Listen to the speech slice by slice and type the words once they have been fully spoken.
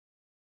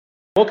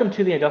Welcome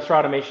to the Industrial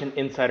Automation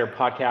Insider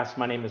Podcast.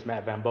 My name is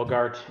Matt Van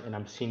Bogart, and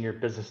I'm Senior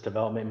Business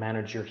Development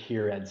Manager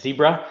here at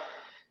Zebra.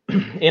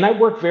 And I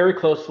work very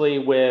closely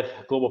with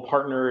global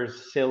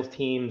partners, sales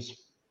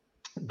teams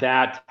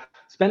that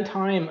spend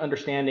time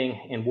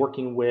understanding and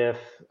working with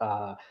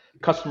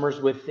customers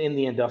within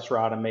the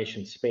industrial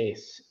automation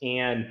space.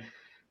 And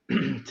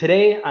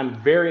today,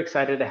 I'm very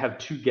excited to have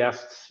two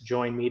guests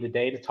join me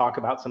today to talk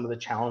about some of the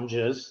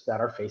challenges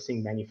that are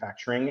facing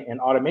manufacturing and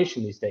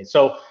automation these days.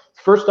 So,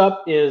 first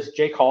up is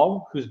Jake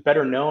Hall, who's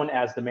better known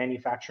as the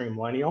Manufacturing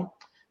Millennial.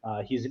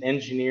 He's an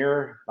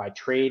engineer by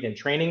trade and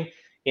training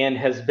and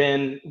has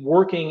been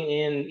working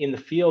in the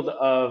field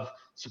of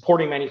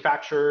supporting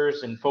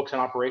manufacturers and folks in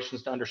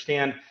operations to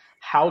understand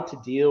how to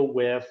deal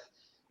with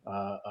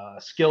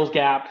skills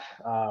gap,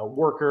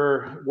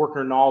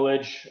 worker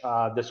knowledge,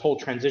 this whole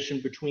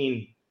transition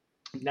between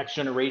next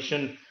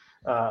generation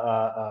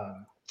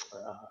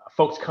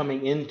folks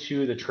coming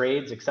into the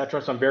trades,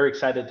 etc. So I'm very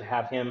excited to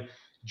have him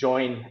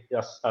join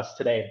us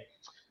today.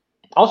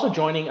 Also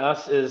joining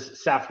us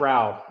is Sath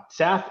Rao.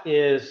 Sath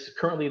is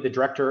currently the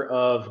Director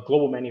of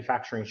Global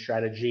Manufacturing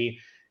Strategy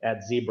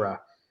at Zebra.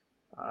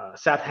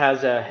 Sath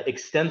has an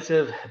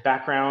extensive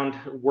background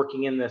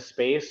working in this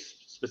space,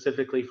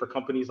 specifically for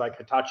companies like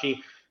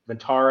Hitachi,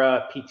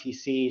 Ventara,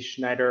 PTC,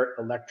 Schneider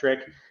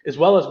Electric, as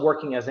well as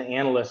working as an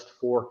analyst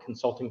for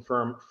consulting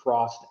firm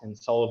Frost &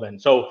 Sullivan.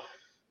 So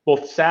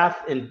both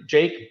Sath and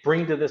Jake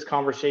bring to this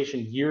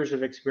conversation years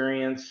of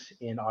experience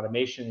in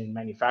automation and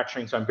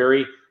manufacturing. So I'm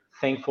very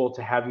thankful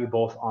to have you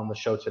both on the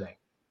show today.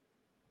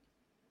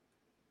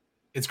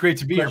 It's great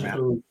to be here, Matt.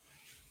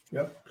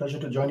 Pleasure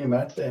to join you,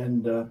 Matt.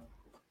 And I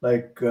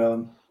like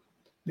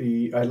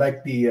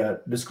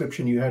the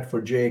description you had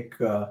for Jake.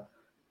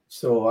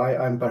 So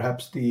I'm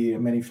perhaps the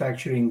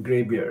manufacturing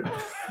graybeard.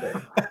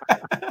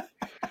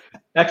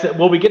 Excellent.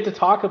 Well, we get to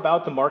talk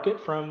about the market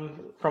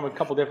from a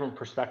couple different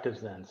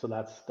perspectives then. So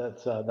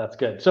that's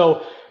good.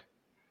 So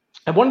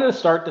I wanted to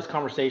start this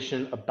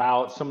conversation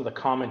about some of the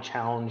common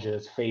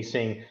challenges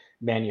facing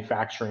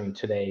manufacturing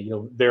today.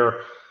 There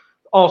are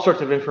all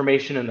sorts of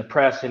information in the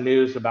press and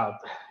news about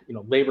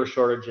labor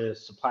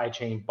shortages, supply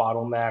chain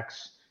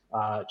bottlenecks,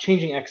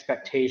 changing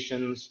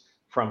expectations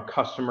from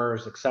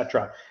customers,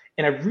 etc.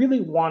 And I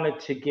really wanted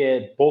to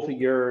get both of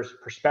your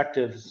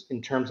perspectives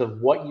in terms of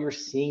what you're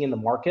seeing in the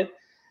market,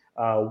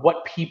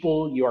 what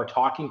people you are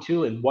talking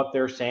to and what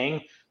they're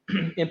saying,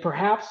 and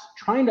perhaps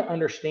trying to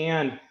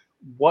understand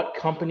what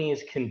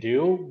companies can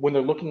do when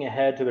they're looking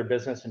ahead to their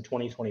business in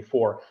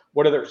 2024.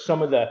 What are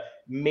some of the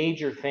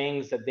major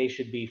things that they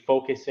should be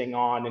focusing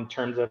on in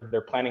terms of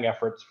their planning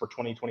efforts for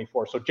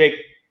 2024? So Jake,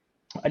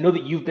 I know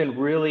that you've been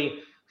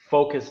really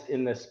focused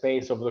in this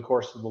space over the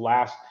course of the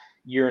last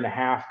year and a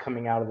half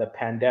coming out of the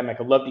pandemic.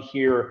 I'd love to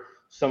hear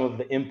some of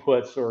the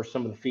inputs or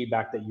some of the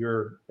feedback that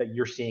you're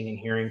seeing and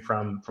hearing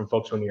from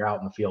folks when you're out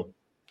in the field.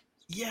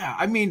 Yeah,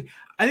 I mean,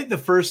 I think the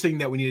first thing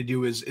that we need to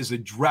do is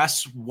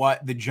address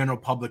what the general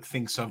public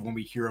thinks of when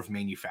we hear of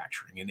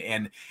manufacturing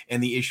and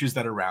the issues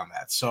that are around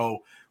that. So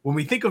when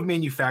we think of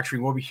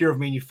manufacturing, when we hear of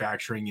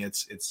manufacturing,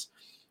 it's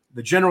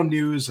the general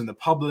news and the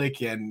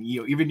public, and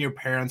even your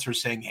parents are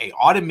saying, "Hey,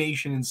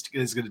 automation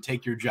is going to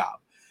take your job.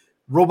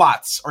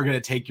 Robots are going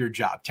to take your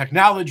job.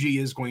 Technology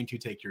is going to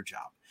take your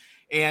job."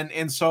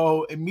 And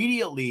so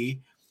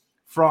immediately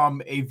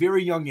from a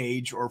very young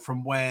age, or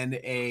from when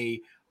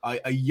a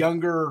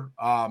younger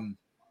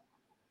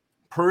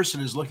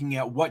person is looking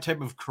at what type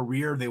of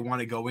career they want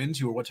to go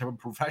into or what type of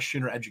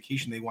profession or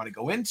education they want to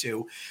go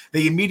into,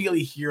 they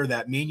immediately hear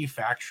that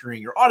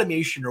manufacturing or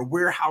automation or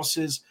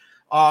warehouses,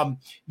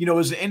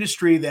 is an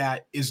industry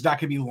that is not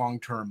going to be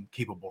long-term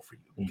capable for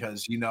you,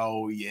 because,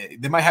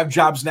 they might have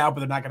jobs now, but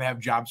they're not going to have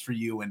jobs for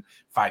you in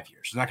 5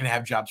 years. They're not going to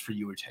have jobs for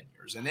you in 10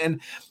 years.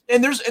 And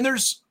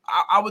there's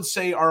I would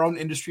say our own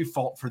industry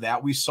fault for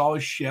that. We saw a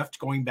shift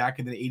going back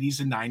in the 80s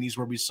and 90s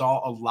where we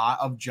saw a lot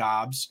of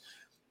jobs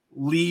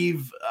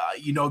leave,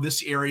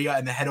 this area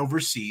and head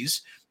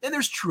overseas. And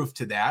there's truth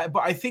to that.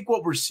 But I think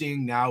what we're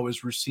seeing now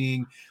is we're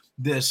seeing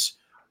this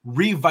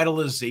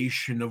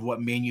revitalization of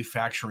what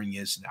manufacturing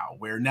is now,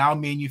 where now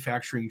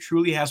manufacturing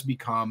truly has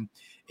become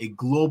a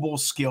global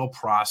scale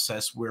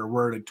process, where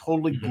we're in a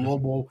totally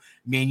global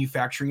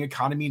manufacturing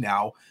economy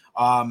now,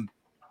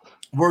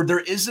 where there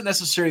isn't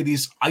necessarily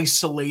these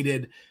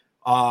isolated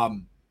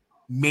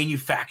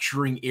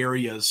manufacturing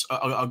areas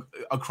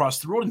across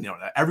the world.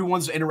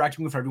 Everyone's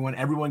interacting with everyone.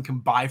 Everyone can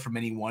buy from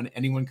anyone.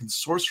 Anyone can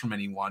source from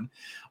anyone.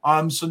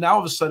 So now all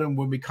of a sudden,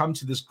 when we come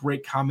to this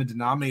great common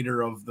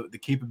denominator of the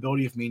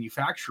capability of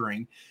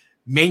manufacturing,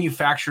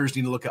 manufacturers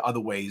need to look at other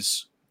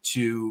ways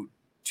to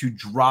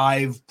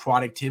drive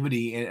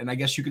productivity. And I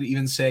guess you could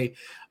even say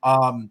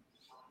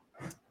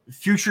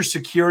future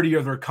security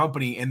of their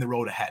company in the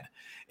road ahead.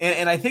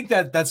 And I think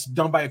that's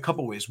done by a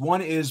couple ways.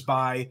 One is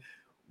by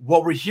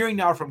what we're hearing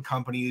now from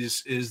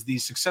companies is the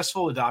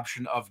successful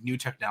adoption of new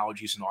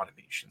technologies and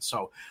automation.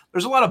 So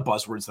there's a lot of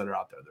buzzwords that are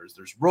out there.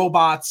 There's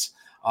robots,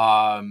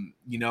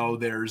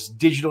 there's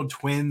digital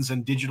twins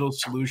and digital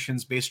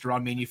solutions based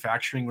around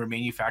manufacturing, where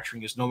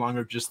manufacturing is no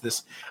longer just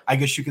this, I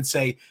guess you could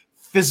say,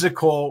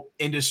 physical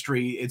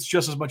industry. It's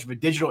just as much of a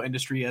digital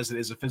industry as it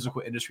is a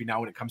physical industry now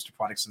when it comes to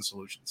products and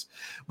solutions.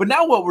 But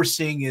now what we're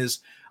seeing is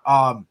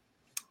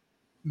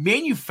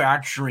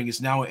manufacturing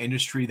is now an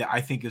industry that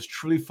I think is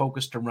truly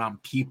focused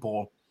around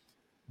people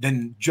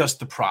than just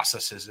the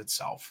processes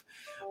itself.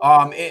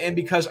 And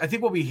because I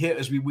think what we hit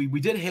is we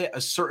did hit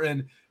a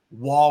certain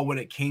wall when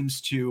it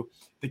comes to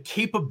the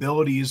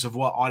capabilities of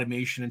what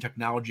automation and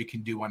technology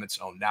can do on its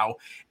own. Now,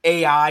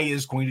 AI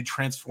is going to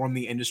transform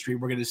the industry.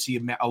 We're going to see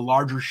a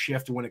larger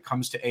shift when it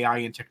comes to AI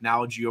and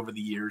technology over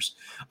the years.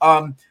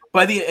 But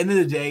at the end of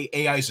the day,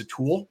 AI is a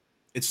tool.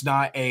 It's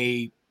not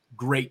a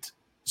great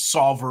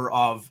solver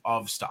of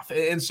stuff.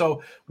 And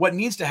so what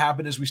needs to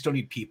happen is we still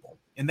need people.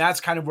 And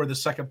that's kind of where the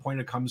second point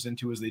it comes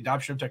into is the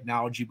adoption of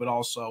technology, but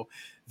also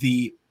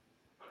the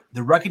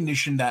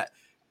recognition that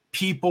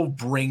people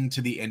bring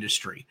to the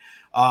industry.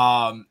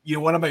 One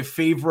of my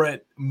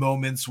favorite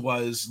moments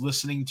was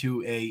listening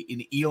to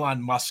an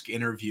Elon Musk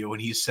interview,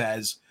 and he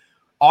says,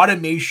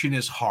 automation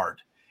is hard.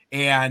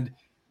 And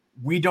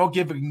we don't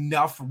give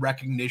enough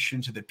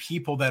recognition to the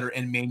people that are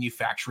in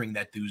manufacturing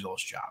that do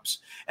those jobs.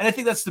 And I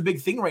think that's the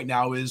big thing right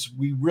now is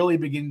we really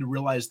begin to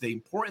realize the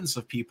importance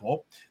of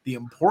people, the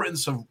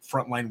importance of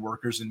frontline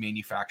workers in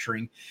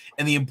manufacturing,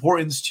 and the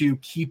importance to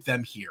keep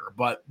them here.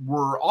 But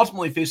we're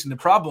ultimately facing the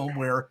problem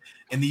where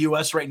in the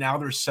US right now,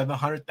 there's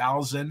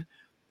 700,000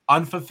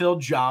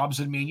 unfulfilled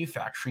jobs in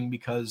manufacturing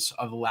because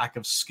of the lack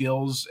of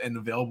skills and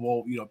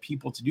available,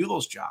 people to do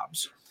those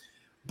jobs.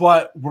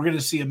 But we're going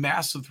to see a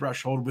massive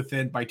threshold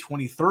by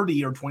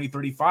 2030 or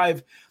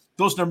 2035.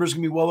 Those numbers are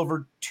going to be well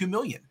over 2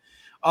 million.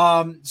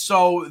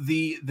 So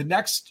the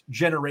next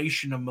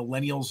generation of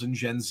millennials and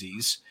Gen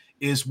Zs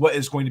is what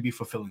is going to be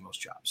fulfilling those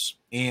jobs.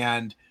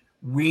 And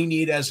we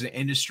need as an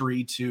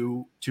industry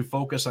to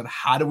focus on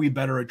how do we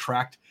better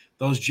attract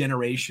those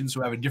generations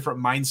who have a different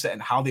mindset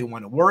and how they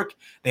want to work.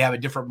 They have a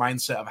different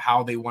mindset of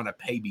how they want to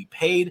be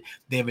paid.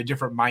 They have a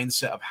different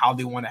mindset of how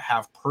they want to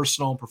have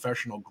personal and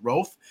professional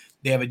growth.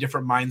 They have a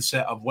different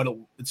mindset of what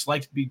it's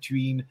like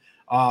between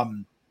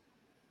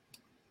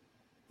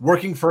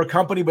working for a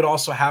company, but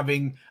also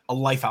having a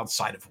life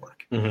outside of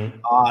work. Mm-hmm.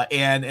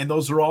 And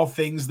those are all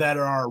things that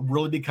are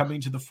really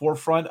becoming to the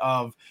forefront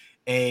of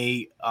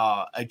a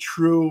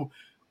true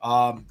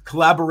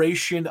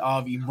collaboration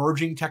of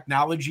emerging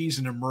technologies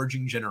and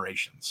emerging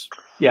generations.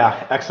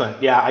 Yeah,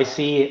 excellent. Yeah, I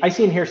see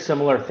and hear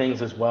similar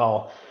things as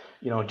well.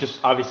 Just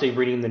obviously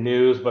reading the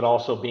news, but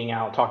also being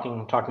out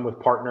talking with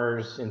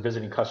partners and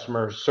visiting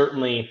customers.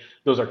 Certainly,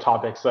 those are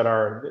topics that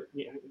are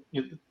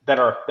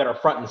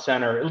front and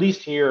center, at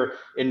least here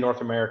in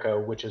North America,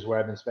 which is where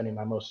I've been spending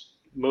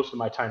most of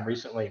my time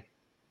recently.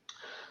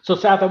 So,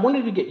 Sath, I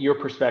wanted to get your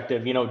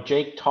perspective.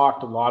 Jake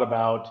talked a lot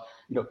about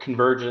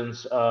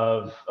convergence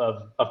of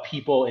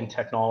people and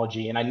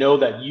technology, and I know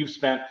that you've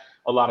spent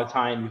a lot of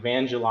time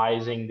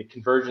evangelizing the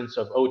convergence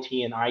of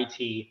OT and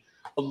IT.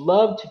 I'd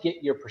love to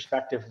get your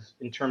perspective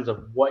in terms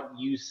of what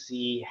you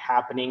see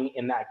happening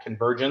in that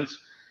convergence,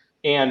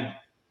 and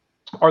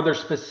are there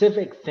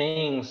specific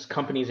things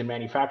companies and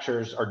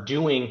manufacturers are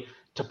doing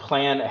to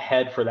plan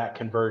ahead for that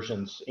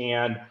convergence,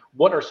 and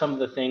what are some of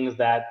the things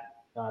that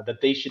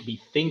they should be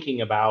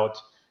thinking about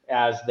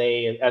as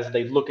they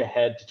look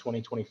ahead to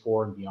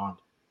 2024 and beyond?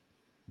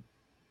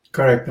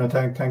 Correct. No,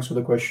 thanks for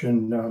the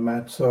question,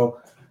 Matt. So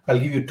I'll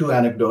give you two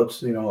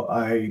anecdotes.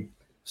 I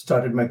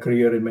started my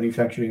career in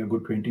manufacturing a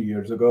good 20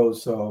 years ago.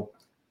 So,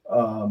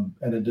 and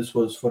then this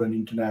was for an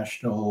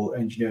international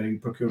engineering,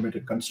 procurement,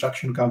 and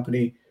construction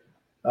company.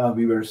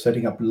 We were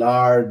setting up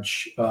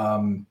large,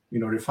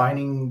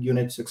 refining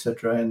units,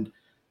 etc. And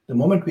the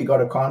moment we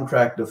got a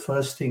contract, the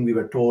first thing we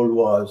were told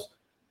was,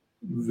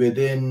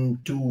 within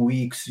 2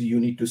 weeks, you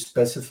need to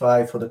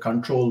specify for the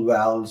control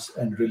valves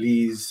and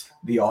release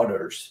the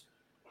orders.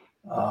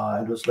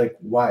 It was like,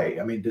 why?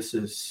 I mean, this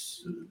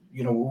is,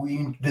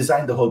 we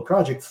designed the whole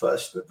project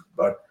first,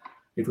 but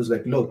it was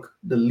like, look,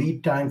 the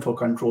lead time for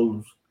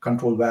control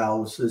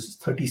valves is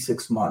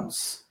 36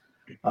 months,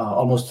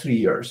 almost 3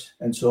 years.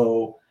 And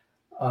so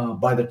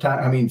by the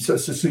time,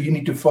 so you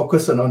need to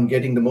focus on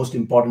getting the most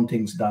important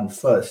things done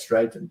first,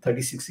 right? And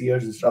 36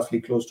 years is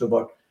roughly close to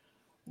about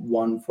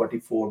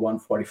 144,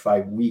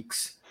 145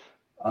 weeks.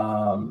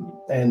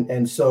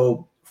 And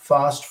so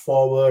fast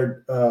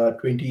forward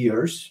 20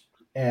 years,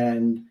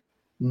 and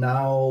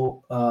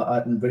now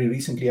very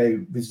recently I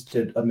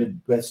visited a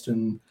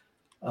Midwestern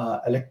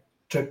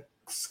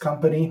electrics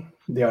company.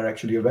 They are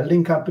actually a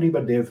welding company,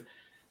 but they've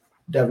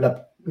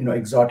developed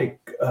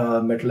exotic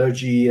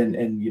metallurgy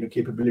and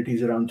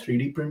capabilities around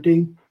 3D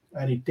printing,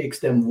 and it takes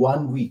them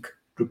 1 week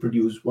to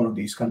produce one of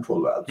these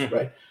control valves,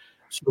 right?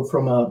 So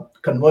from a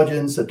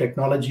convergence, a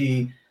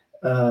technology,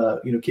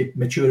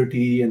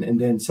 maturity, and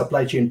then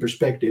supply chain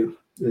perspective,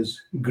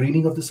 there's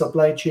greening of the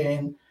supply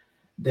chain.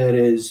 There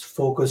is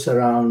focus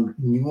around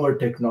newer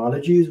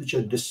technologies which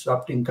are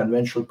disrupting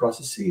conventional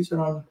processes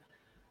around,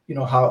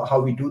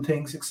 how we do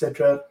things,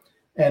 etc.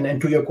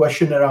 And to your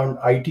question around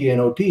IT and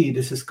OT,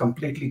 this is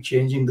completely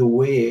changing the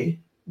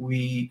way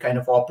we kind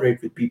of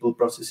operate with people,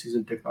 processes,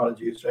 and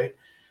technologies, right?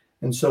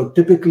 And so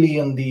typically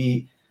in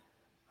the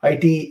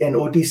IT and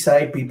OT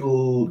side,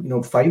 people,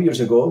 5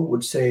 years ago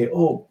would say,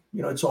 oh,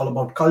 it's all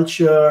about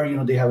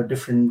culture. They have a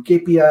different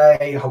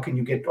KPI. How can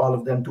you get all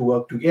of them to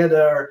work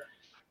together?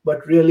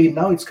 But really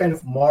now it's kind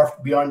of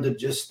morphed beyond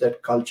just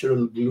that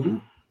cultural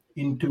glue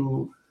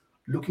into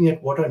looking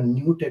at what are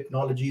new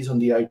technologies on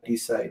the IT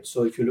side.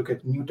 So if you look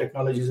at new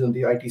technologies on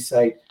the IT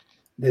side,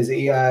 there's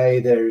AI,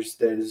 there's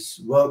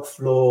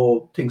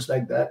workflow, things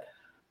like that.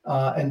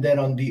 And then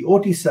on the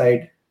OT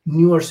side,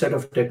 newer set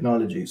of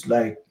technologies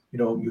like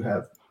you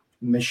have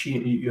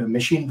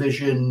machine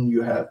vision,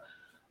 you have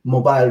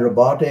mobile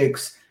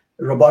robotics.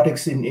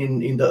 Robotics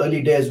in the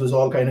early days was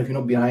all kind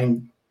of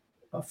behind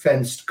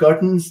fenced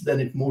curtains. Then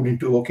it moved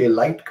into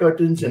light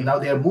curtains, and now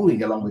they are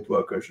moving along with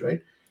workers,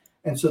 right?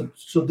 And so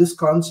this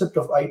concept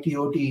of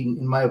IT/OT,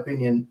 in my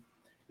opinion,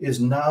 is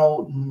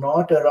now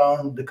not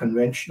around the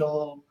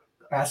conventional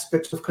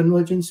aspects of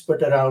convergence,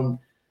 but around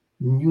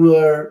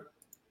newer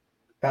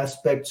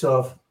aspects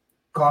of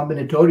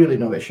combinatorial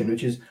innovation,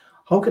 which is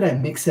how can I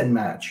mix and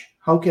match?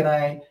 How can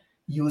I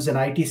use an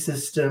IT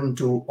system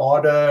to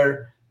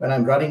order when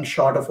I'm running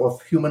short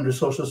of human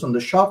resources on the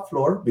shop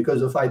floor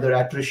because of either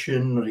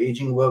attrition or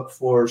aging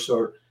workforce,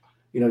 or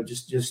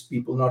just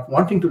people not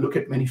wanting to look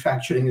at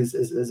manufacturing as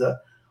a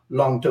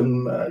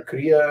long-term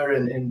career.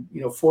 And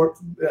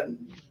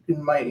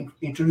in my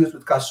interviews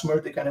with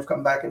customers, they kind of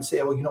come back and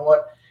say, well, you know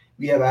what,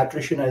 we have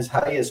attrition as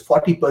high as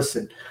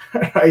 40%,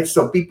 right?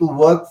 So people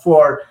work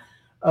for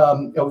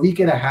a week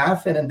and a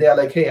half, and then they're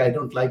like, hey, I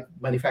don't like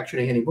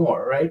manufacturing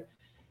anymore, right?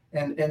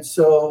 And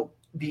so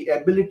the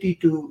ability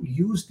to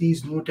use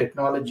these new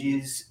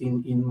technologies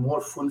in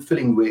more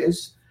fulfilling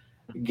ways,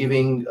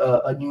 giving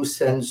a new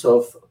sense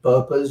of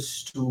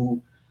purpose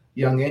to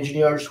young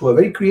engineers who are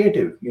very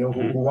creative,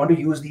 who want to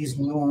use these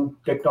new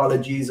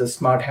technologies, a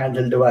smart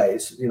handheld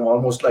device,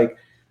 almost like,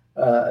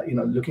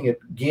 looking at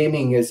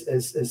gaming as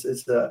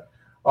the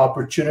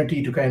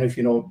opportunity to kind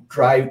of,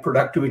 drive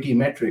productivity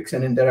metrics.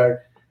 And then there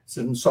are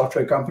certain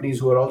software companies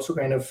who are also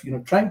kind of,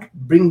 trying to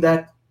bring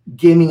that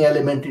gaming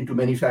element into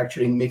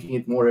manufacturing, making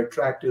it more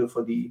attractive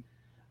for the,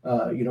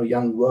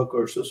 young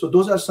workers. So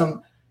those are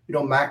some,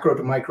 macro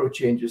to micro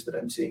changes that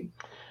I'm seeing.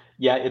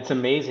 Yeah, it's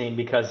amazing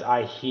because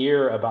I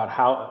hear about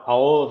how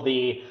all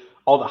the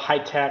high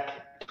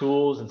tech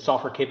tools and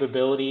software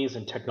capabilities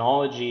and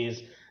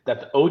technologies that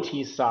the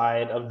OT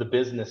side of the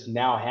business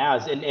now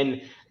has,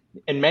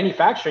 and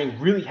manufacturing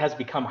really has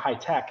become high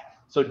tech.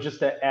 So just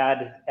to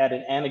add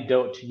an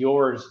anecdote to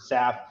yours,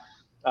 Sath,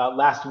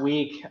 last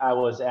week I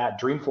was at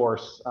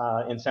Dreamforce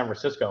in San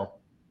Francisco,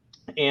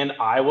 and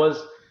I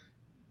was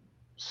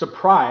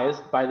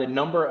surprised by the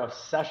number of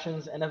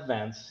sessions and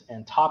events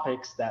and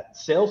topics that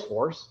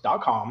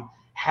Salesforce.com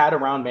had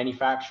around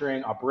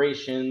manufacturing,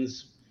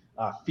 operations,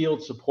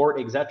 field support,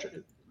 etc.,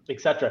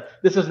 etc.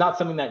 This is not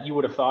something that you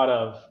would have thought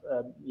of,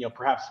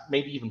 perhaps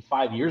maybe even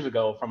 5 years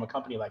ago from a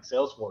company like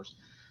Salesforce.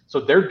 So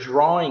they're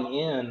drawing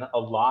in a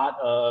lot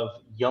of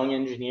young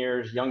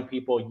engineers, young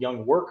people,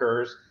 young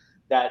workers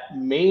that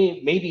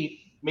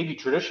maybe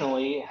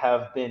traditionally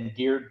have been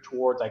geared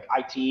towards like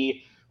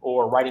IT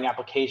or writing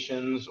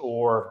applications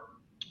or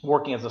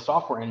working as a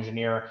software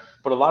engineer,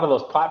 but a lot of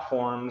those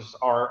platforms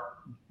are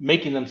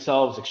making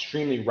themselves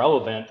extremely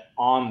relevant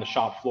on the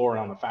shop floor and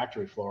on the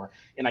factory floor.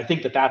 And I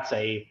think that that's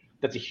a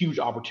huge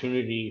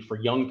opportunity for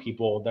young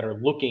people that are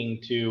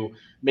looking to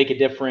make a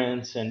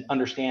difference and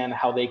understand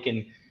how they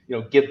can,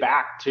 give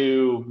back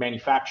to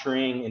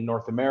manufacturing in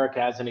North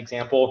America, as an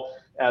example,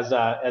 as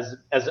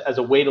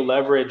a way to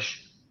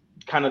leverage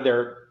kind of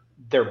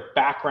their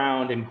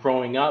background and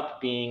growing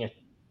up being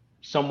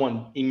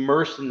someone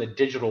immersed in the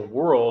digital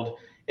world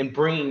and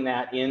bringing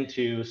that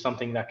into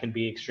something that can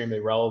be extremely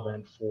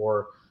relevant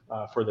for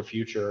the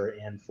future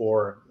and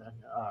for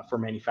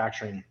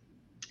manufacturing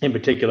in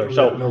particular.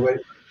 So,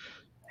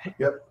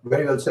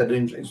 very well said.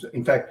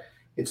 In fact,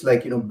 it's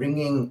like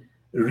bringing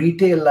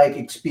retail-like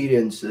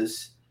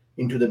experiences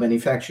into the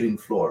manufacturing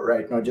floor,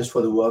 right? Not just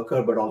for the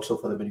worker, but also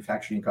for the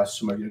manufacturing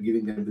customer.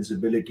 Giving them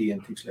visibility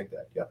and things like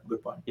that. Yeah,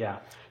 good point. Yeah.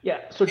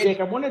 So, Jake,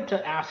 I wanted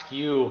to ask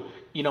you.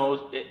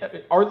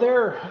 Are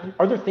there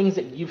things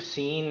that you've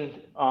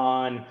seen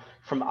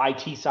from the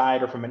IT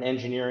side or from an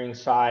engineering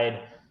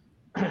side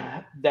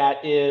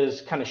that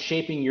is kind of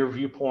shaping your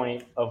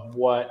viewpoint of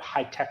what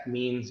high tech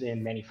means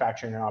in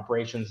manufacturing and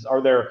operations?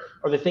 Are there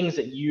things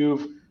that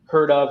you've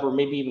heard of or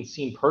maybe even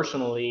seen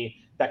personally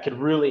that could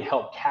really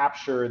help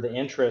capture the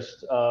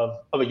interest of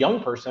a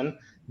young person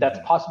that's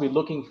possibly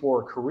looking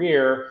for a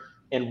career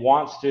and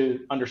wants to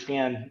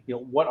understand,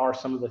 what are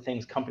some of the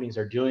things companies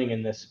are doing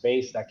in this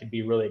space that could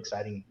be really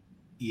exciting?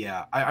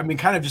 Yeah, I mean,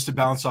 kind of just to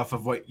bounce off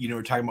of what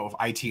we're talking about with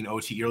IT and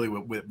OT earlier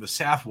with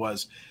Sath,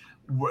 was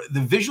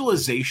the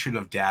visualization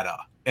of data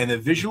and the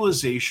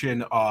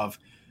visualization of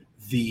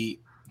the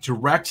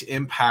direct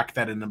impact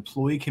that an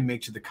employee can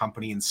make to the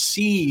company and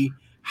see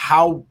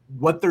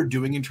what they're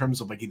doing in terms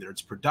of like either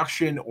it's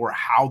production or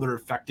how they're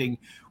affecting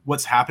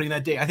what's happening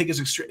that day, I think is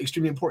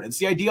extremely important. It's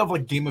the idea of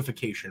like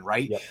gamification,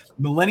 right? Yep.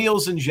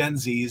 Millennials and Gen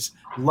Zs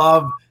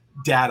love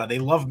data. They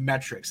love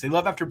metrics. They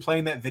love, after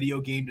playing that video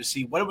game, to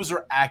see what was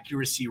their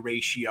accuracy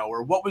ratio,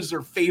 or what was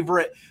their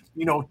favorite,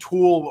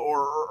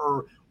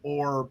 tool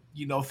or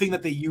thing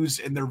that they use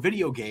in their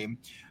video game.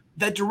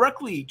 That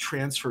directly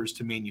transfers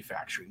to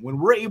manufacturing. When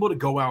we're able to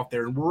go out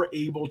there and we're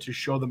able to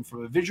show them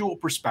from a visual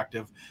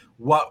perspective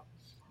what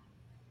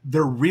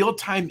their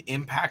real-time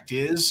impact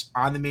is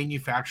on the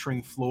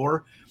manufacturing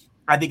floor,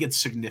 I think it's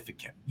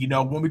significant.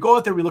 When we go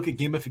out there, we look at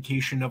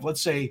gamification of,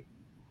 let's say,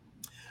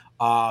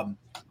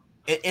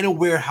 in a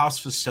warehouse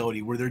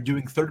facility where they're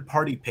doing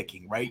third-party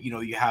picking, right?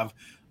 You have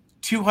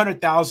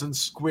 200,000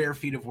 square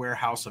feet of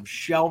warehouse of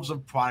shelves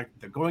of product.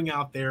 They're going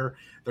out there,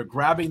 they're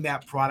grabbing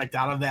that product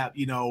out of that,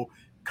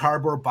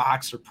 cardboard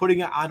box, or putting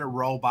it on a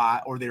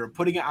robot, or they're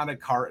putting it on a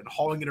cart and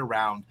hauling it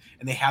around,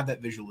 and they have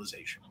that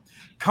visualization.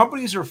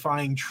 Companies are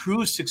finding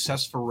true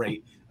success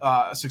rate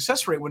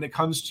when it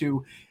comes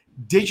to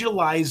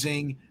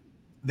digitalizing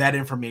that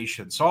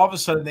information. So all of a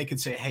sudden they can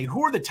say, hey,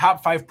 who are the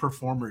top 5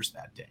 performers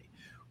that day?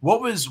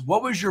 What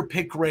was your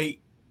pick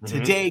rate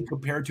today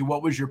compared to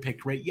what was your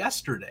pick rate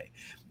yesterday?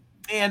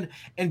 And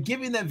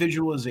giving that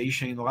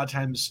visualization, a lot of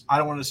times, I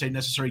don't want to say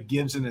necessarily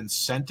gives an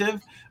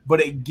incentive,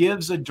 but it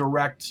gives a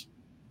direct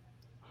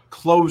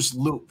closed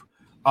loop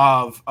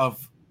of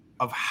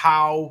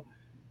how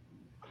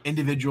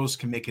individuals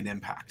can make an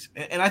impact.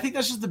 And I think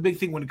that's just the big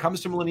thing when it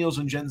comes to millennials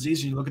and Gen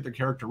Zs, and you look at their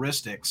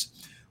characteristics.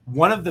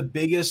 One of the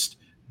biggest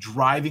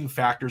driving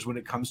factors when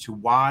it comes to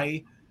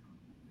why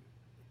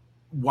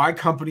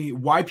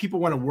people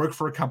want to work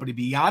for a company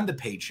beyond the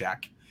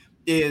paycheck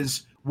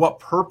is, what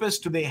purpose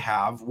do they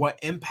have, what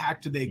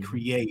impact do they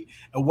create,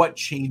 and what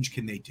change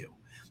can they do.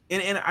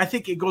 And I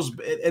think it goes,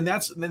 and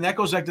that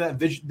goes back to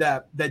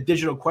that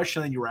digital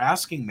question that you were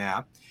asking,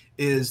 Matt,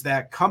 is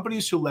that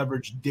companies who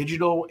leverage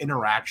digital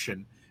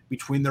interaction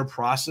between their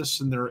process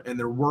and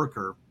their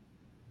worker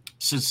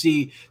to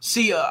see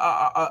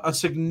a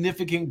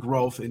significant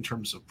growth in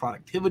terms of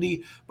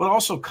productivity, but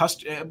also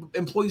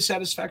employee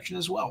satisfaction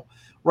as well,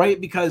 right?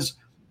 Because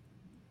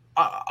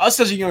us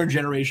as younger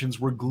generations,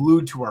 we're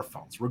glued to our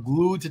phones, we're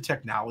glued to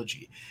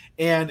technology,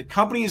 and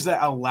companies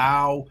that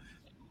allow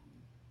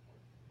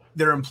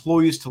their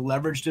employees to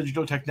leverage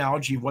digital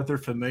technology, what they're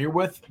familiar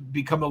with,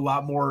 become a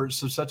lot more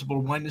susceptible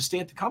to wanting to stay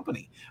at the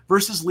company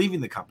versus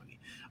leaving the company.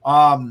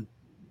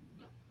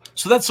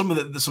 So that's some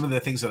of the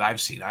things that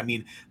I've seen. I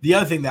mean, the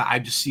other thing that I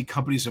just see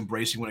companies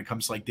embracing when it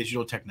comes to like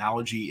digital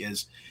technology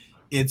is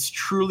it's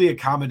truly a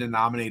common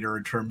denominator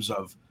in terms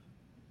of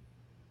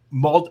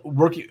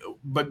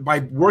by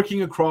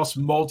working across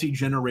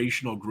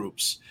multi-generational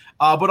groups,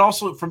 but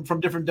also from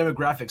different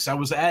demographics. I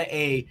was at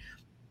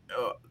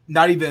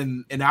not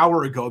even an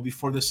hour ago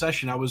before the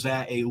session, I was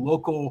at a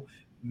local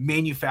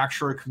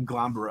manufacturer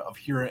conglomerate of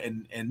here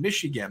in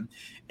Michigan,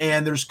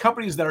 and there's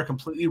companies that are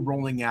completely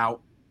rolling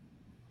out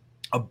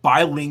a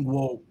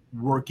bilingual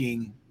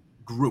working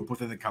group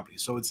within the company.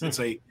 So it's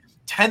a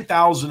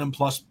 10,000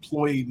 plus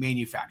employee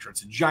manufacturer.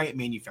 It's a giant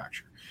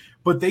manufacturer,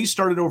 but they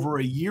started over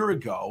a year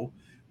ago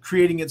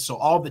creating it so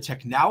all the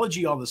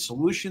technology, all the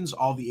solutions,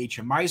 all the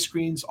HMI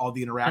screens, all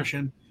the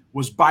interaction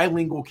was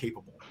bilingual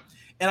capable.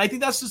 And I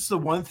think that's just the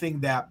one thing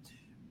that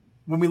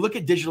when we look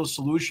at digital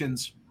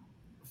solutions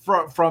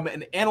from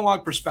an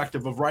analog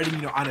perspective of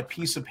writing, on a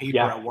piece of paper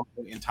at one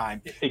point in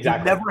time,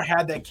 exactly. It never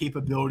had that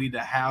capability to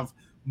have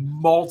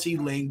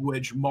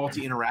multi-language,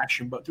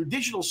 multi-interaction, but through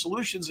digital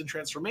solutions and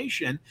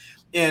transformation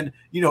and,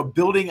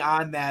 building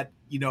on that,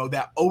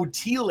 that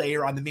OT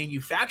layer on the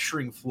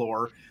manufacturing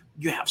floor,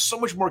 you have so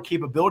much more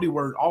capability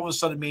where all of a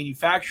sudden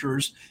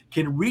manufacturers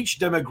can reach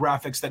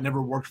demographics that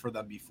never worked for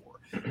them before,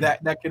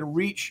 that can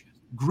reach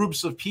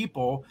groups of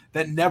people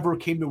that never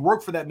came to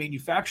work for that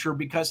manufacturer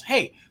because,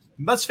 hey,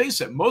 let's face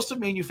it, most of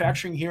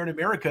manufacturing here in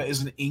America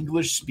is an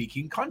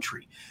English-speaking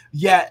country.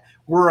 Yet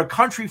we're a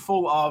country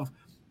full of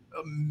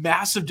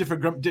massive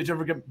different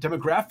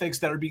demographics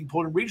that are being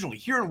pulled in regionally.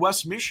 Here in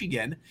West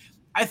Michigan,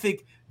 I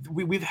think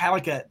we've had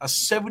like a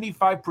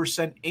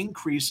 75%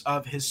 increase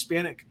of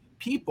Hispanic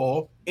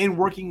people in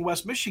working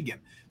West Michigan.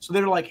 So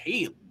they're like,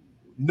 hey,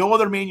 no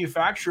other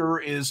manufacturer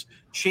is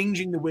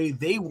changing the way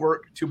they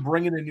work to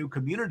bring in a new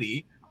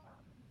community.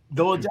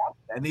 They'll adapt,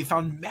 and they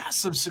found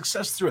massive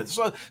success through it.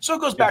 So it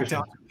goes back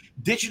to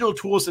digital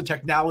tools and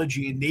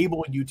technology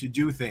enabling you to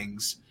do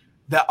things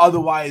that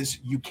otherwise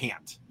you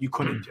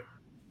couldn't do.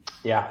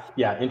 Yeah,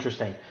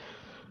 interesting.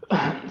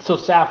 So,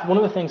 Sath, one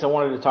of the things I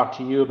wanted to talk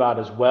to you about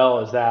as well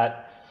is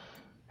that,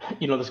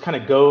 this kind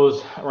of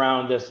goes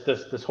around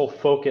this whole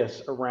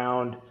focus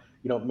around,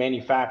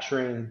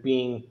 manufacturing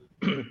being,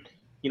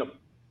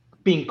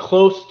 being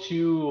close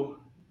to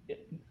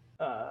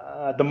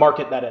the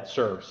market that it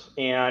serves.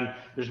 And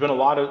there's been a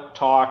lot of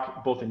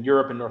talk both in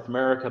Europe and North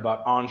America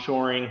about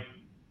onshoring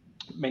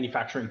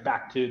manufacturing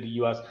back to the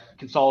U.S.,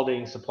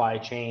 consolidating supply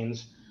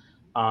chains.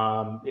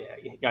 I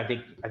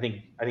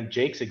think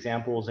Jake's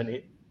example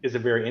is a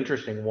very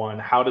interesting one.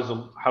 How does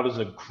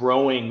a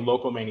growing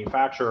local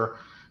manufacturer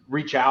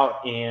reach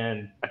out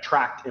and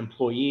attract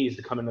employees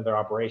to come into their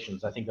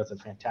operations? I think that's a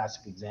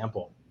fantastic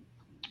example.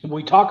 When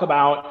we talk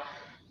about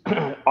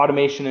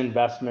automation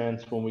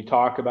investments, when we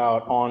talk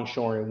about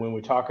onshoring, when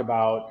we talk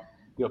about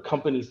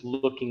companies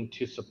looking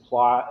to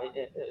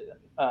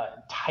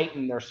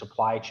tighten their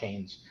supply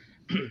chains,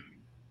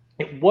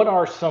 what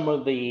are some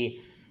of the,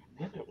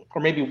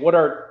 or maybe what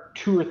are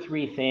 2 or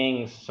 3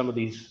 things some of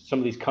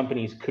these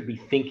companies could be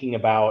thinking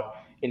about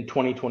in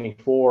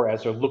 2024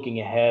 as they're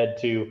looking ahead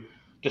to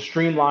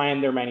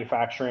streamline their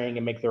manufacturing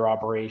and make their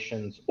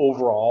operations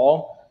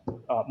overall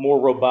more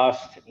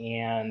robust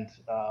and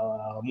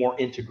more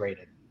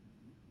integrated?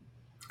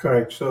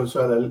 Correct. So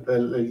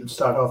I'll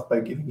start off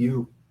by giving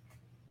you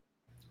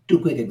two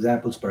quick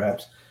examples,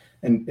 perhaps,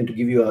 and to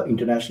give you an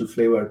international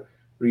flavor.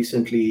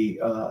 Recently,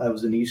 I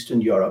was in Eastern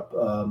Europe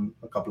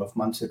a couple of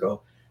months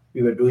ago.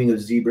 We were doing a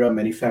Zebra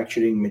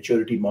manufacturing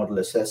maturity model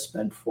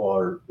assessment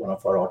for one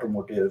of our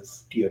automotive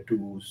tier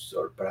twos,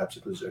 or perhaps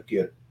it was a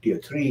tier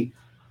three.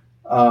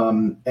 They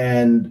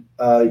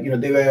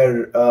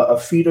were a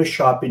feeder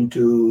shop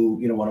into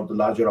one of the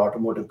larger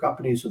automotive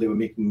companies. So they were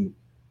making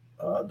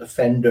the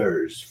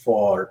fenders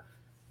for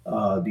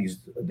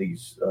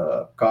these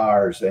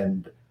cars,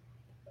 and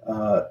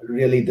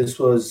really this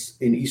was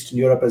in Eastern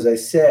Europe, as I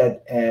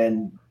said,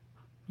 and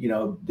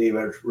they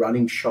were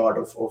running short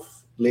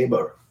of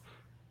labor.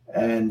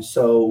 And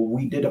so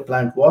we did a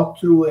plant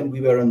walkthrough, and we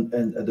were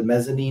at the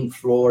mezzanine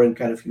floor and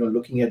kind of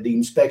looking at the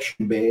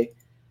inspection bay,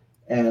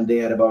 and they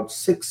had about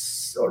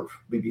 6 or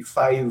maybe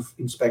 5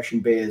 inspection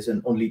bays,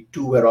 and only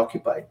 2 were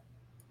occupied.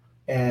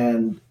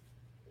 And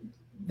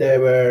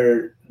there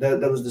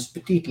was this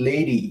petite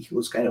lady who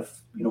was kind of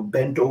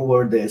bent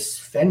over this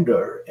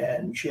fender,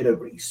 and she had a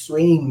very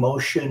swaying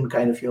motion,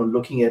 kind of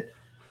looking at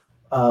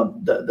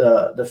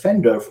the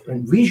fender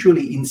and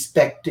visually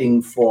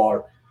inspecting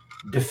for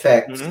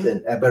defects Mm-hmm.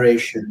 and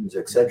aberrations,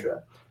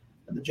 etc.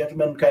 And the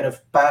gentleman kind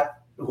of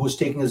who was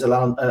taking us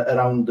around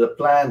the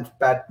plant,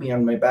 pat me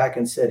on my back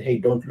and said, "Hey,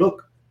 don't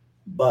look,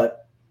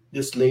 but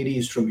this lady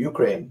is from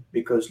Ukraine,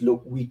 because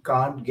look, we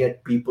can't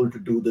get people to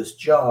do this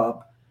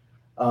job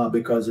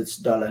because it's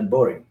dull and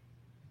boring."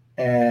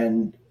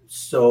 And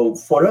so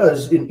for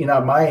us, in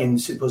our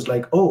minds, it was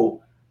like,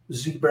 oh,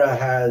 Zebra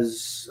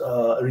has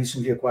a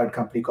recently acquired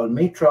company called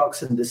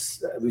Matrox, and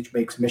this which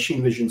makes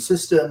machine vision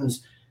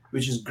systems,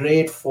 which is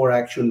great for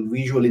actual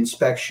visual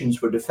inspections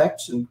for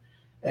defects.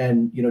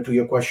 And to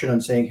your question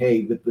on saying,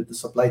 hey, with the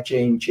supply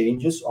chain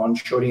changes,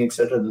 onshoring,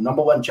 etc., the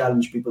number one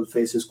challenge people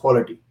face is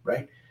quality,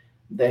 right?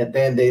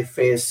 Then they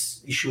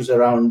face issues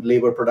around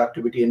labor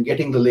productivity and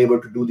getting the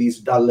labor to do these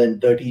dull and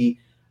dirty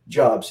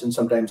jobs. And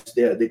sometimes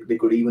they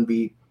could even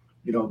be,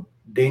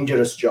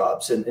 dangerous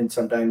jobs. And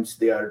sometimes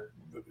they are,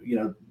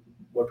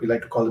 what we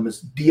like to call them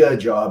as dear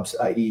jobs,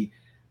 i.e.,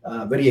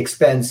 very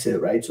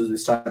expensive, right? So they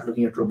start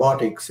looking at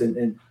robotics,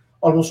 and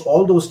almost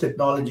all those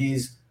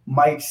technologies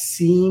might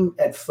seem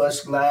at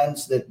first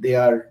glance that they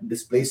are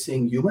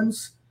displacing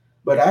humans,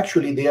 but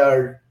actually they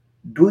are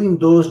doing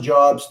those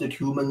jobs that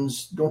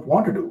humans don't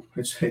want to do.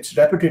 It's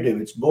repetitive,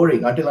 it's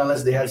boring, until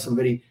unless they have some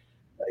very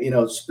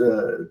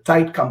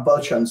tight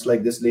compulsions,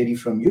 like this lady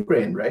from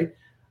Ukraine, right?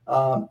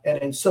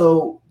 And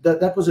so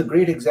that was a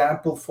great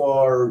example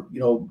for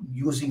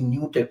using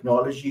new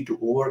technology to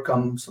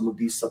overcome some of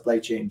these supply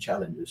chain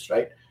challenges,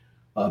 right?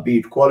 Be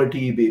it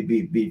quality,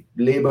 be it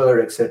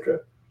labor, etc.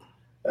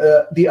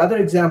 The other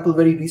example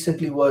very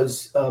recently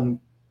was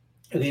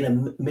again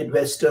a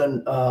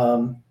Midwestern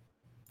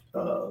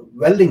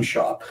welding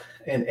shop,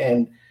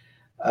 and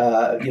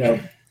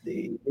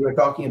they were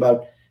talking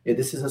about, hey,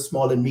 this is a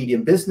small and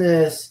medium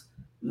business.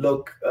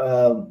 Look,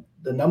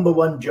 the number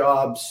one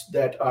jobs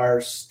that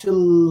are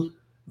still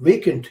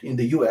vacant in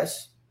the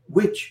U.S.,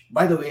 which,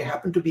 by the way,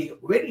 happen to be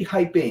very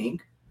high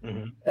paying.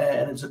 Mm-hmm.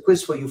 And it's a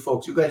quiz for you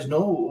folks. You guys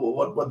know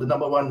what the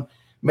number one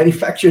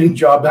manufacturing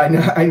job?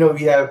 I know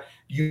we have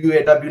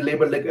UAW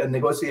labor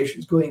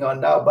negotiations going on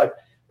now, but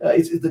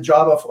it's the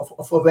job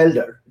of a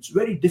welder. It's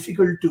very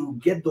difficult to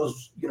get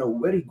those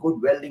very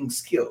good welding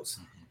skills.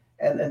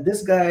 And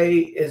this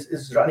guy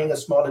is running a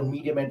small and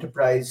medium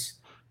enterprise,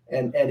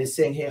 and is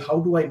saying, hey, how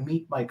do I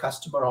meet my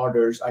customer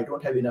orders? I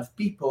don't have enough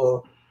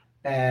people,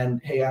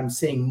 and hey, I'm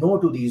saying no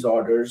to these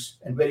orders.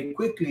 And very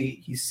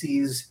quickly he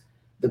sees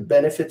the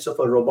benefits of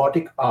a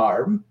robotic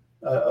arm,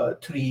 with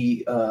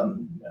 3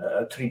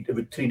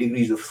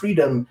 degrees of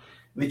freedom,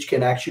 which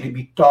can actually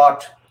be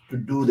taught to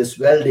do this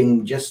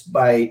welding just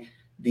by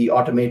the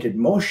automated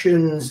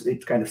motions.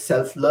 It kind of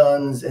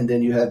self-learns, and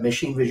then you have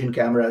machine vision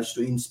cameras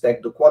to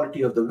inspect the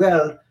quality of the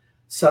weld.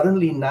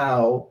 Suddenly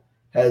now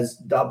has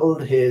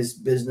doubled his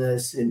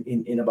business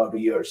in about a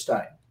year's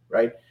time,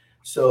 right?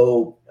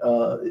 So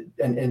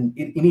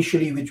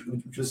initially, which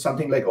was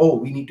something like, oh,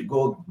 we need to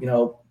go,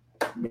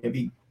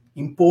 maybe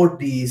import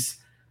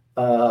these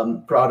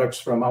products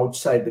from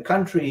outside the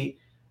country.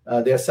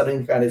 They're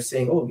suddenly kind of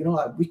saying, oh,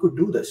 we could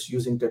do this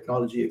using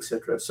technology,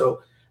 etc.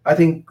 So I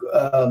think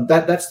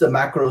that's the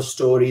macro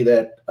story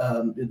that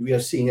we are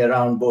seeing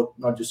around, both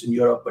not just in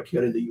Europe but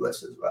here in the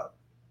US as well.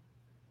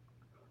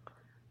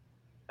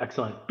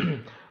 Excellent.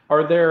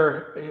 Are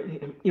there,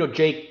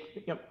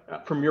 Jake,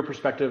 from your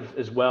perspective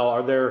as well,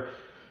 are there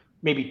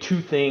maybe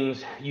two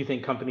things you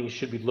think companies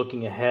should be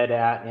looking ahead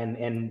at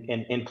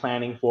and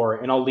planning for.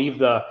 And I'll leave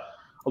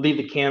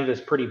the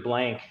canvas pretty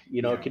blank.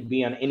 It could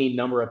be on any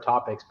number of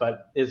topics,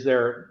 but is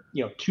there,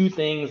 two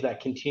things that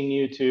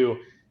continue to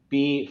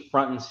be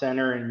front and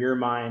center in your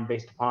mind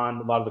based upon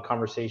a lot of the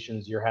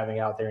conversations you're having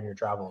out there in your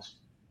travels?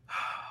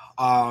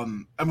 I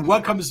mean,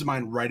 what comes to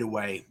mind right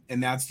away,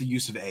 and that's the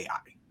use of AI.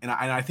 And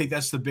I think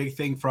that's the big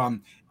thing.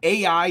 From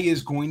AI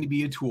is going to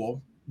be a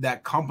tool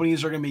that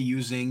companies are going to be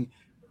using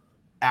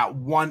at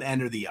one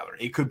end or the other.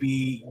 It could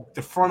be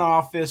the front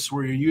office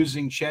where you're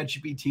using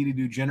ChatGPT to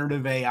do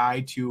generative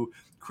AI to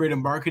create a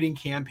marketing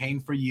campaign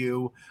for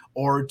you,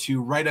 or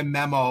to write a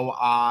memo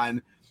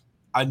on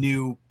a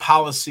new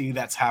policy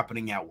that's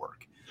happening at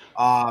work.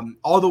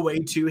 All the way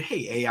to,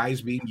 hey, AI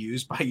is being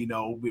used by,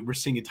 we're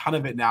seeing a ton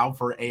of it now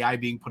for AI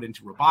being put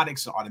into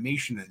robotics and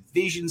automation and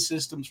vision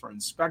systems for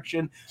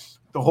inspection.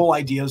 The whole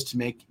idea is to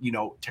make,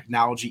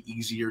 technology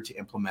easier to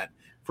implement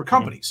for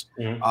companies,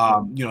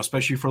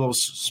 especially for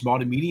those small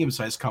to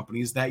medium-sized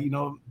companies that,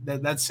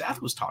 that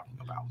Sath was talking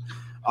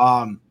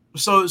about.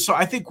 So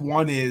I think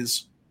one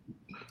is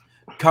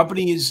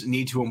companies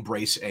need to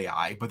embrace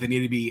AI, but they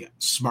need to be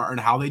smart in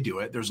how they do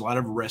it. There's a lot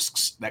of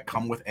risks that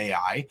come with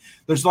AI.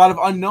 There's a lot of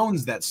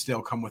unknowns that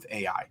still come with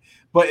AI,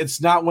 but it's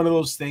not one of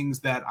those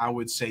things that I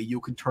would say you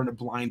can turn a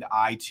blind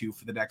eye to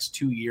for the next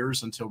 2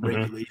 years until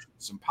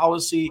regulations and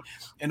policy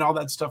and all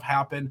that stuff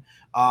happen,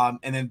 and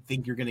then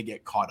think you're going to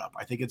get caught up.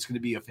 I think it's going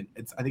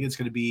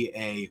to be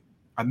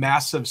a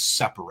massive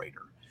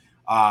separator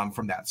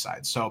from that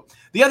side. So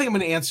the other thing I'm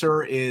going to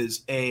answer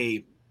is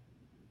a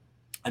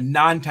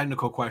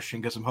non-technical question,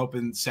 because I'm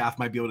hoping Sath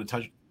might be able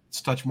to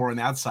touch more on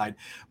that side.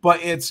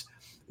 But it's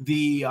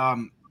the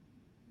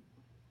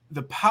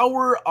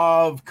power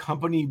of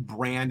company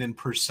brand and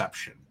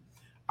perception,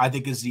 I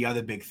think, is the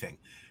other big thing.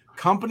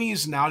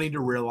 Companies now need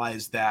to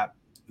realize that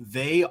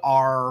they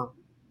are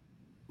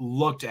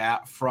looked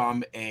at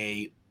from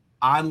a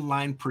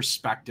online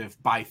perspective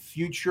by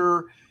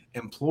future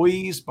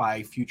employees,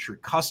 by future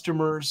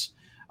customers,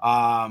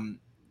 on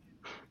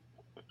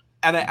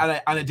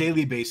a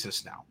daily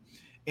basis now.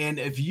 And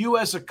if you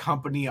as a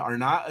company are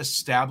not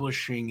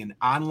establishing an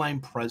online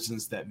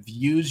presence that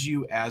views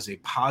you as a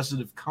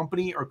positive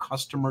company or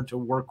customer to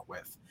work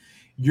with,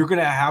 you're going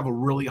to have a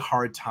really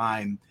hard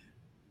time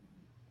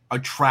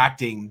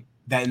attracting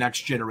that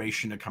next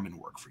generation to come and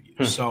work for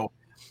you. So,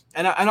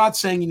 and I'm not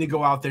saying you need to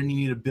go out there and you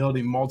need to build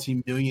a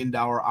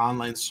multi-million-dollar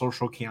online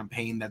social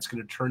campaign that's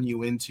going to turn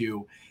you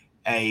into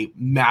a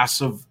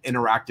massive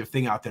interactive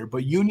thing out there,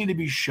 but you need to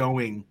be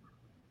showing,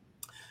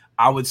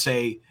 I would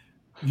say,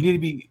 you need to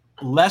be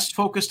less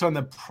focused on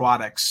the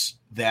products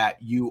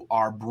that you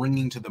are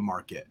bringing to the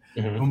market,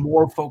 but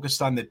more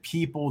focused on the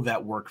people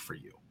that work for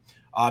you,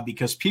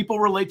 because people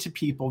relate to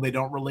people, they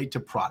don't relate to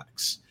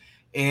products.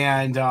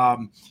 And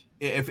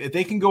if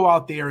they can go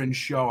out there and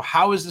show,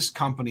 how is this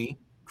company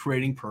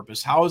creating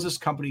purpose? How is this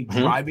company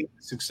driving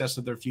the success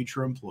of their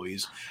future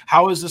employees?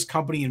 How is this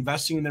company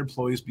investing in their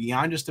employees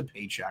beyond just a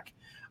paycheck?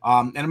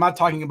 And I'm not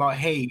talking about,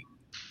 hey,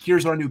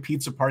 here's our new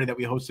pizza party that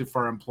we hosted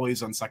for our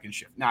employees on second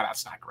shift. No,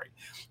 that's not great.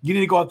 You need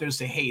to go out there and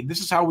say, hey,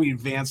 this is how we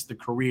advance the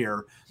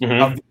career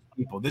of these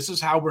people. This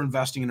is how we're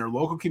investing in our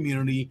local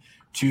community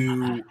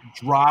to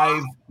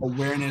drive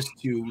awareness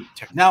to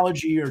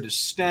technology or to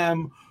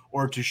STEM,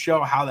 or to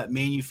show how that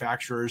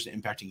manufacturers are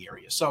impacting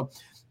areas. So,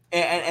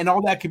 and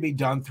all that can be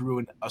done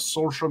through a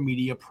social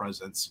media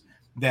presence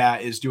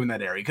that is doing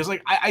that area. Because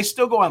I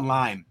still go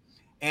online.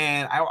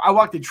 And I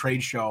walked a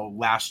trade show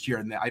last year,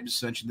 and I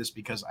just mentioned this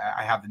because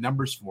I have the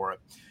numbers for it,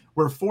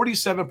 where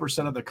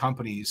 47% of the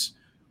companies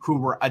who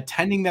were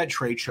attending that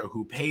trade show,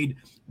 who paid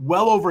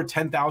well over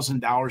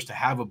 $10,000 to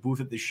have a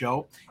booth at the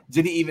show,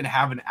 didn't even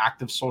have an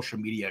active social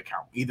media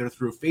account, either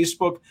through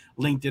Facebook,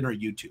 LinkedIn, or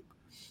YouTube.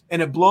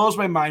 And it blows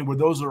my mind where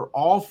those are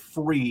all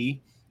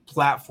free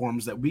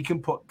platforms that we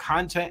can put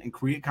content and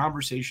create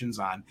conversations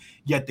on,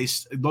 yet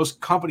those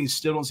companies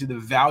still don't see the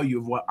value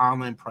of what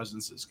online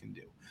presences can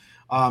do.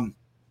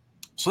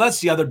 So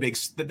that's the other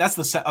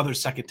other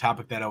second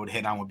topic that I would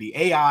hit on would be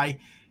AI.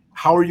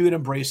 How are you going to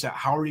embrace that?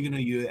 How are you going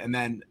to use it? And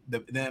then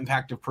the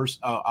impact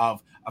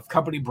of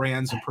company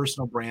brands and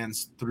personal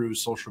brands through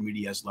social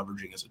media as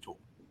leveraging as a tool.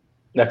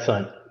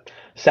 Excellent.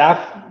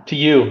 Sath, to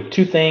you,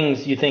 two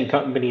things you think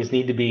companies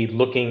need to be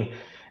looking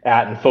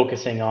at and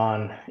focusing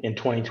on in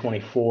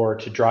 2024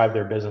 to drive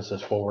their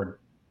businesses forward.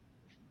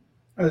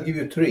 I'll give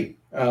you three.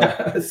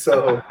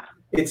 So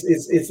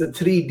it's the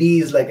 3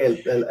 Ds, like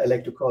I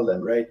like to call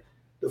them, right?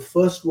 The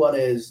first one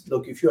is,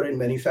 look, if you're in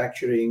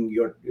manufacturing,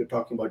 you're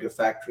talking about your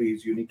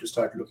factories, you need to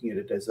start looking at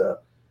it as a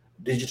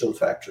digital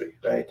factory,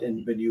 right?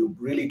 And when you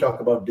really talk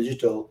about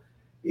digital,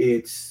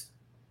 it's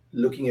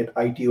looking at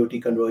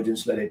IT/OT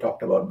convergence that I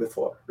talked about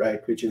before,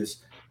 right? Which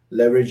is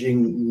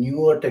leveraging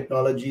newer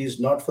technologies,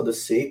 not for the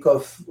sake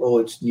of, oh,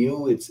 it's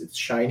new, it's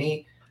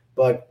shiny,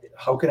 but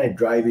how can I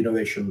drive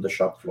innovation on the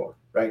shop floor,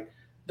 right?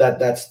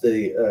 That's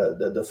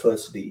the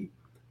first D.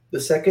 The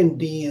second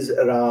D is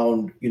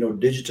around,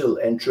 digital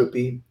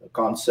entropy, a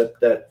concept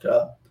that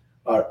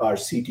our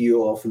CTO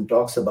often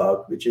talks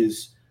about, which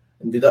is,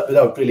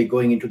 without really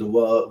going into the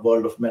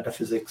world of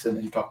metaphysics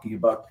and talking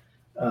about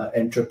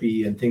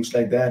entropy and things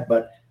like that.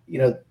 But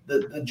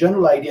the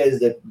general idea is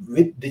that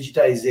with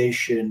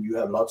digitization, you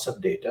have lots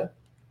of data,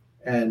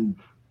 and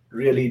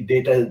really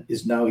data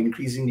is now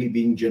increasingly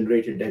being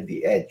generated at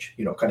the edge.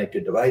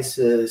 Connected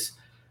devices,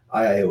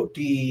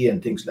 IIoT,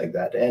 and things like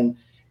that. And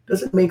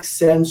does it make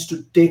sense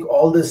to take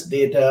all this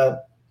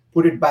data,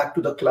 put it back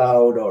to the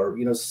cloud, or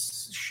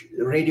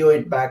radio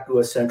it back to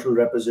a central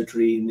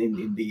repository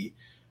in the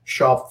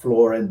shop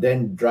floor, and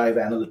then drive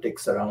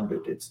analytics around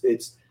it?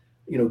 It's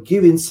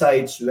give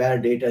insights where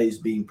data is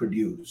being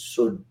produced.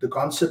 So the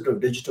concept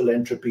of digital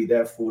entropy,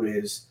 therefore,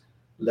 is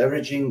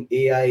leveraging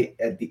AI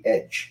at the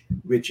edge,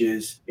 which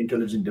is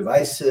intelligent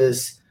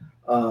devices,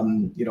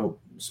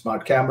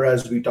 smart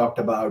cameras. We talked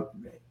about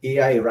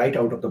AI right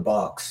out of the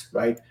box,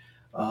 right?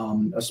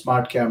 A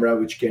smart camera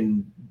which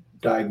can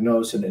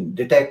diagnose and then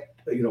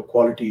detect,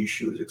 quality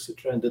issues,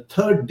 etc. And the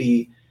third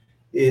D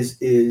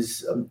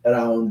is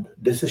around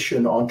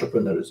decision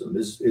entrepreneurism.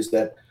 Is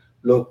that,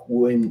 look,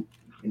 and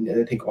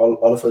I think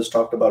all of us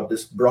talked about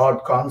this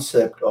broad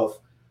concept of,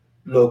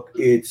 look,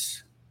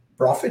 it's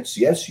profits.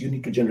 Yes, you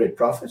need to generate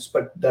profits,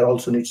 but there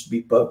also needs to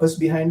be purpose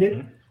behind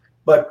it.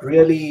 But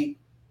really,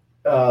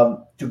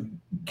 to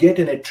get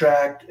and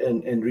attract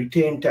and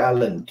retain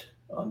talent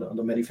on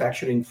the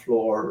manufacturing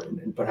floor,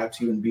 and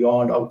perhaps even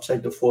beyond,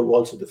 outside the four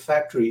walls of the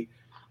factory,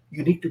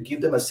 you need to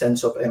give them a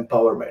sense of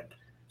empowerment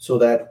so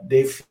that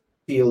they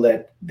feel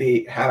that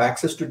they have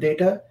access to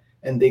data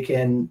and they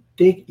can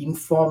take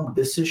informed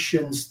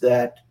decisions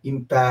that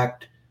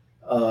impact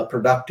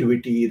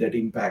productivity, that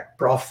impact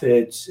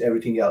profits,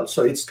 everything else.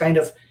 So it's kind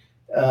of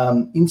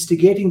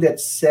instigating that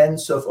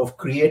sense of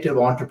creative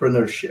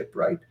entrepreneurship,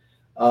 right?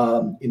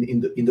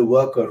 In the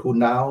worker, who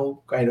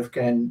now kind of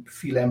can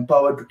feel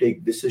empowered to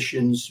take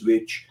decisions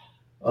which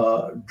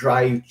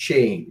drive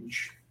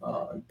change,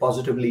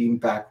 positively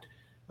impact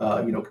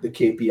the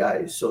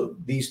KPIs. So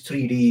these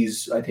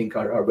 3Ds, I think,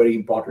 are very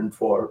important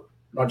for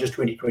not just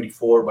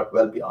 2024, but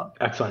well beyond.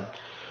 Excellent.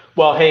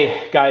 Well,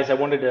 hey, guys, I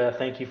wanted to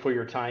thank you for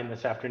your time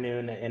this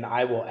afternoon, and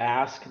I will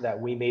ask that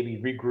we maybe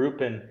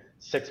regroup in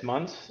 6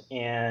 months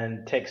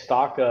and take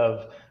stock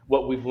of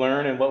what we've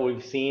learned and what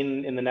we've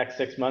seen in the next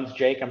 6 months.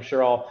 Jake, I'm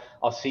sure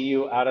I'll see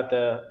you out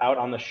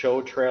on the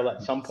show trail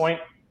at some point.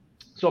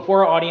 So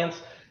for our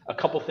audience, a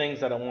couple things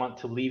that I want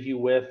to leave you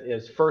with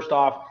is, first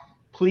off,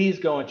 please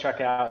go and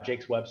check out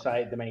Jake's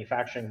website, The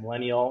Manufacturing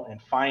Millennial,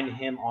 and find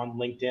him on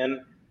LinkedIn.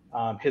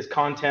 His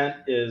content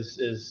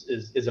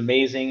is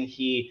amazing.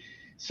 He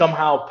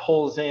somehow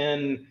pulls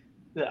in,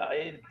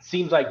 it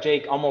seems like,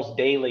 Jake, almost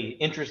daily,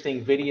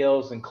 interesting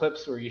videos and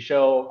clips where you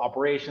show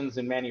operations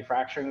in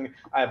manufacturing.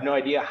 I have no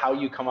idea how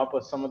you come up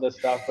with some of this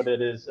stuff, but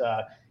it's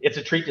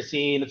a treat to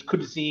see, and it's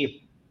good to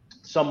see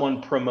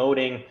someone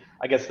promoting,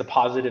 I guess, the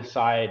positive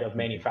side of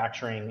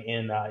manufacturing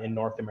in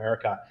North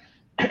America.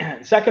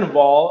 Second of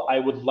all, I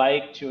would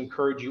like to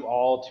encourage you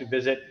all to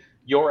visit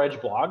Your Edge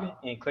blog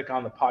and click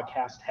on the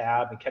podcast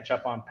tab and catch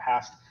up on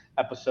past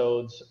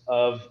episodes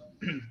of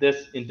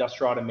this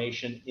Industrial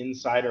Automation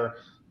Insider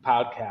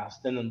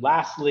podcast. And then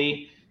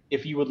lastly,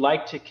 if you would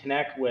like to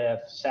connect with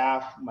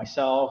Sath,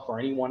 myself, or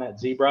anyone at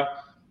Zebra,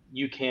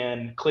 you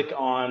can click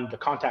on the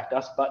Contact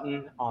Us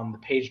button on the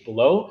page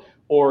below,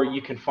 or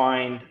you can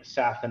find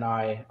Sath and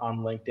I on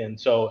LinkedIn.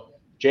 So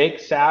Jake,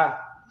 Sath,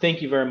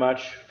 thank you very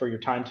much for your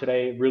time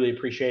today. Really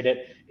appreciate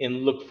it,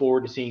 and look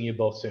forward to seeing you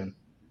both soon.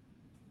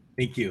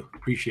 Thank you.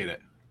 Appreciate it.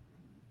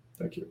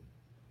 Thank you.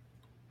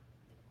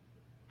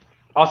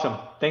 Awesome.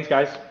 Thanks,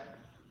 guys.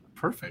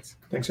 Perfect.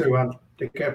 Thanks, everyone. Take care.